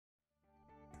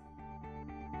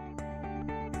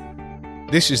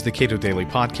This is the Cato Daily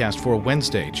Podcast for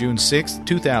Wednesday, June 6th,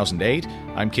 2008.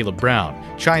 I'm Caleb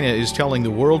Brown. China is telling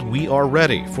the world we are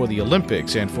ready for the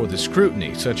Olympics and for the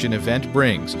scrutiny such an event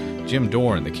brings. Jim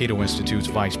Dorn, the Cato Institute's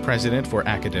Vice President for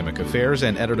Academic Affairs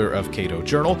and editor of Cato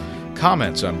Journal,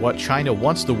 comments on what China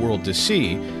wants the world to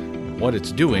see and what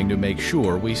it's doing to make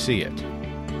sure we see it.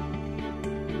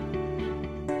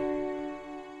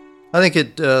 I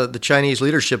think the Chinese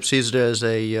leadership sees it as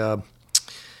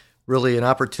really an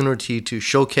opportunity to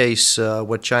showcase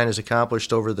what China's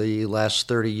accomplished over the last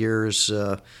 30 years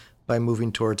by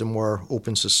moving towards a more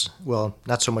open,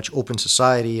 not so much open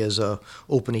society as a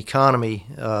open economy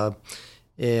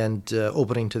and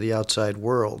opening to the outside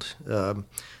world.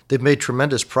 They've made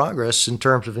tremendous progress in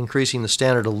terms of increasing the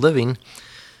standard of living,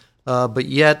 but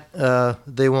yet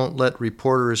they won't let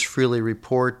reporters freely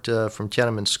report from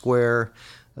Tiananmen Square.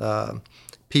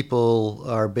 People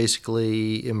are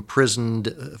basically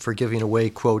imprisoned for giving away,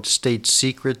 quote, state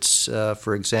secrets,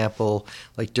 for example,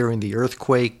 like during the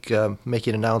earthquake,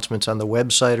 making announcements on the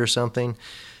website or something.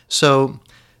 So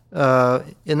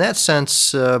in that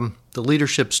sense, the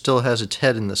leadership still has its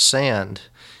head in the sand.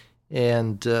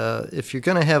 And if you're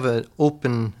going to have an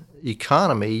open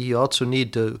economy, you also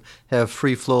need to have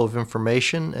free flow of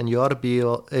information, and you ought to be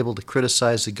able to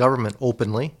criticize the government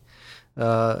openly.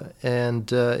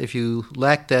 And if you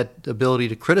lack that ability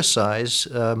to criticize,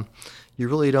 you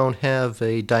really don't have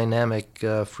a dynamic,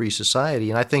 free society.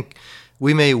 And I think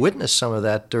we may witness some of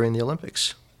that during the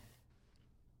Olympics.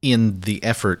 In the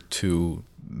effort to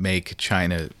make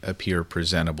China appear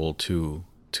presentable to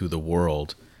the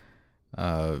world,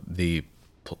 the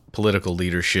political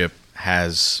leadership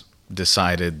has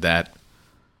decided that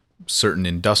certain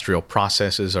industrial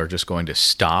processes are just going to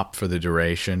stop for the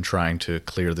duration, trying to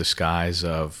clear the skies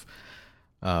of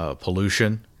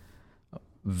pollution.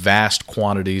 Vast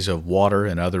quantities of water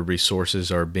and other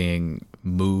resources are being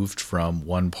moved from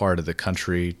one part of the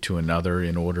country to another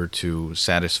in order to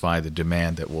satisfy the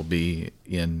demand that will be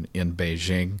in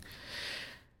Beijing.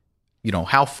 You know,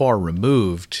 how far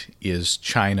removed is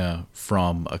China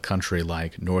from a country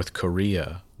like North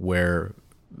Korea, where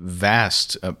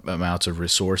vast amounts of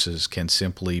resources can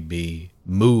simply be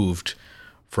moved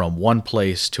from one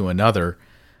place to another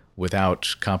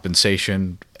without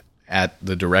compensation at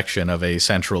the direction of a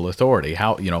central authority?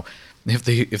 How, you know, if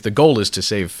the goal is to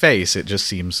save face, it just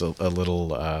seems a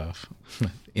little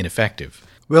ineffective.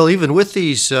 Well, even with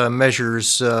these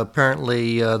measures,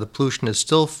 apparently the pollution is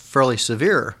still fairly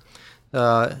severe,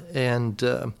 and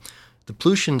the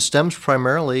pollution stems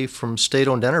primarily from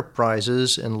state-owned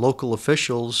enterprises and local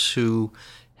officials who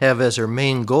have as their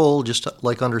main goal, just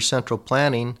like under central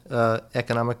planning,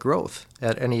 economic growth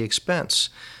at any expense.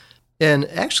 And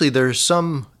actually, there's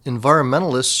some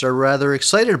environmentalists are rather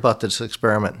excited about this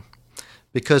experiment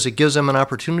because it gives them an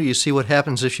opportunity to see what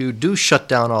happens if you do shut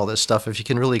down all this stuff, if you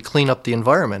can really clean up the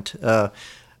environment.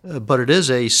 But it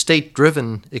is a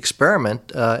state-driven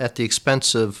experiment at the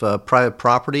expense of private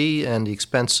property and the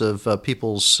expense of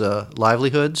people's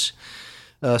livelihoods.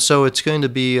 So it's going to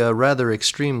be a rather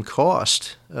extreme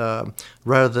cost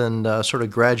rather than sort of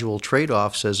gradual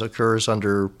trade-offs as occurs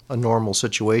under a normal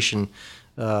situation.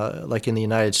 Like in the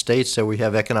United States, where we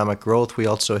have economic growth, we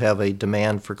also have a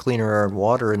demand for cleaner air and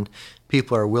water, and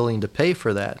people are willing to pay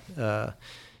for that.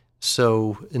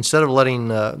 So instead of letting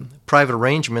private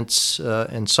arrangements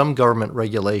and some government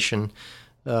regulation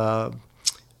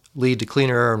lead to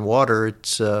cleaner air and water,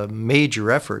 it's a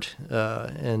major effort.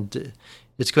 And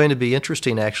it's going to be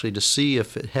interesting, actually, to see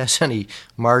if it has any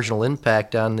marginal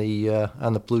impact on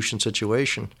the pollution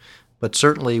situation. But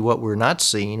certainly what we're not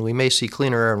seeing, we may see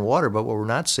cleaner air and water, but what we're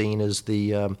not seeing is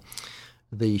the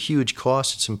huge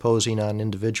cost it's imposing on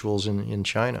individuals in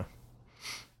China.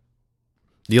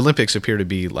 The Olympics appear to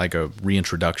be like a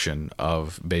reintroduction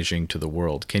of Beijing to the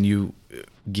world. Can you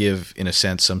give, in a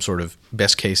sense, some sort of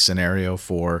best-case scenario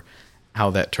for how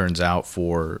that turns out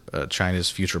for China's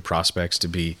future prospects to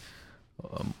be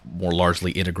more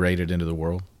largely integrated into the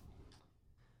world?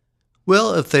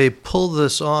 Well, if they pull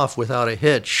this off without a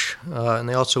hitch, and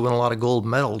they also win a lot of gold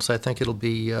medals, I think it'll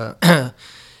be a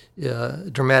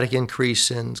dramatic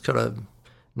increase in kind of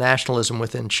nationalism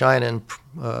within China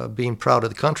and being proud of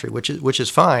the country, which is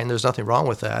fine. There's nothing wrong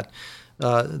with that.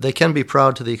 They can be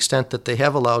proud to the extent that they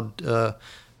have allowed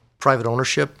private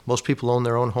ownership. Most people own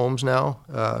their own homes now.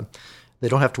 They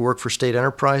don't have to work for state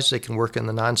enterprise. They can work in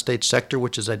the non-state sector,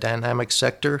 which is a dynamic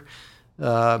sector.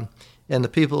 And the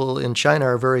people in China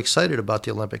are very excited about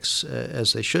the Olympics,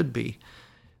 as they should be.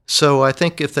 So I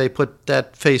think if they put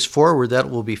that face forward, that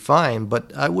will be fine.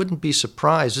 But I wouldn't be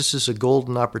surprised. This is a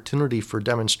golden opportunity for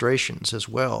demonstrations as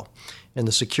well. And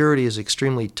the security is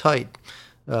extremely tight.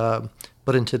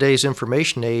 But in today's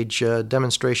information age,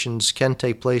 demonstrations can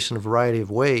take place in a variety of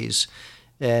ways,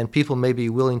 and people may be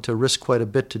willing to risk quite a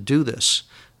bit to do this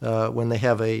when they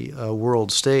have a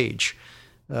world stage.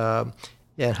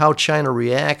 And how China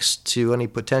reacts to any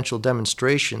potential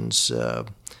demonstrations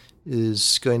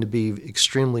is going to be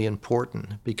extremely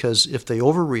important, because if they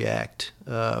overreact,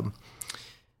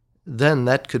 then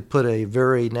that could put a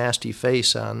very nasty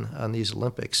face on these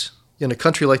Olympics. In a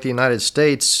country like the United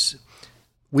States,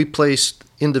 we place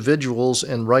individuals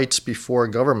and rights before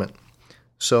government.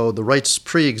 So the rights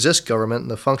pre-exist government,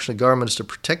 and the function of government is to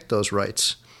protect those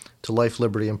rights to life,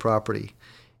 liberty, and property.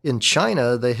 In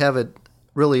China, they have it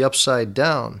really upside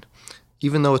down.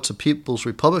 Even though it's a People's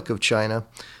Republic of China,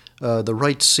 the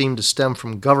rights seem to stem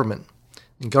from government.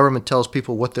 And government tells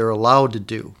people what they're allowed to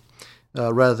do,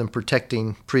 rather than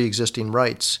protecting pre-existing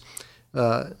rights.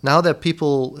 Now that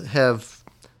people have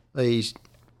a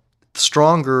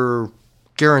stronger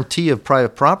guarantee of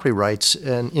private property rights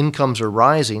and incomes are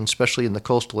rising, especially in the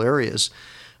coastal areas,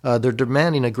 they're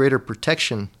demanding a greater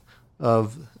protection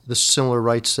of the similar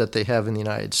rights that they have in the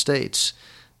United States.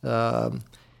 If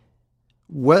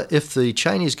the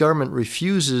Chinese government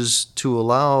refuses to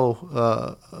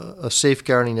allow a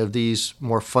safeguarding of these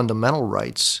more fundamental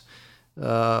rights,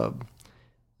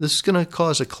 this is going to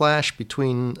cause a clash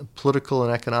between political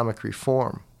and economic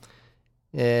reform.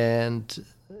 And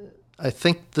I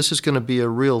think this is going to be a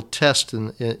real test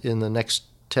in the next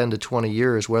 10 to 20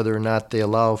 years, whether or not they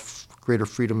allow greater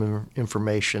freedom of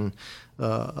information,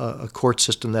 a court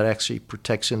system that actually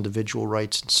protects individual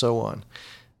rights, and so on.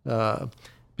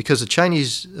 Because the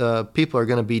Chinese people are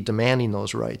going to be demanding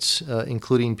those rights,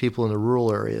 including people in the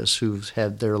rural areas who've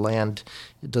had their land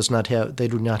do not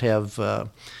have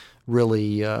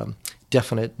really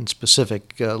definite and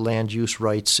specific land use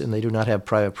rights, and they do not have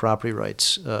private property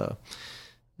rights,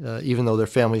 even though their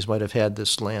families might have had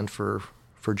this land for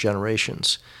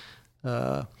generations.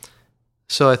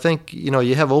 So I think,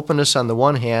 you have openness on the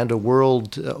one hand, a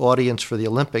world audience for the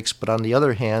Olympics, but on the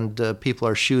other hand, people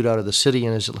are shooed out of the city,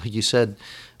 and as like you said,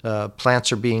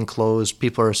 plants are being closed,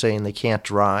 people are saying they can't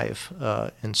drive,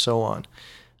 and so on.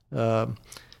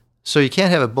 So you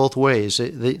can't have it both ways.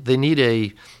 They need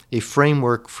a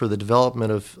framework for the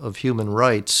development of human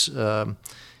rights,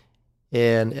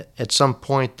 and at some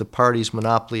point the party's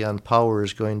monopoly on power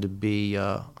is going to be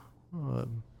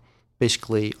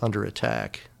basically under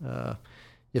attack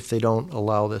if they don't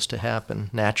allow this to happen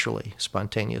naturally,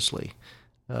 spontaneously.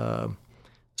 So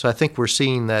I think we're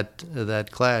seeing that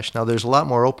clash. Now, there's a lot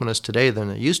more openness today than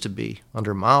there used to be.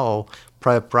 Under Mao,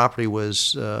 private property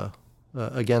was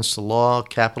against the law.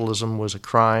 Capitalism was a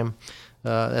crime.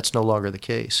 That's no longer the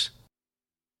case.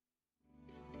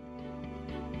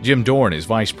 Jim Dorn is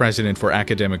Vice President for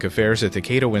Academic Affairs at the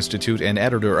Cato Institute and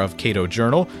editor of Cato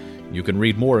Journal. You can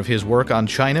read more of his work on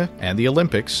China and the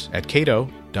Olympics at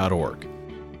cato.org.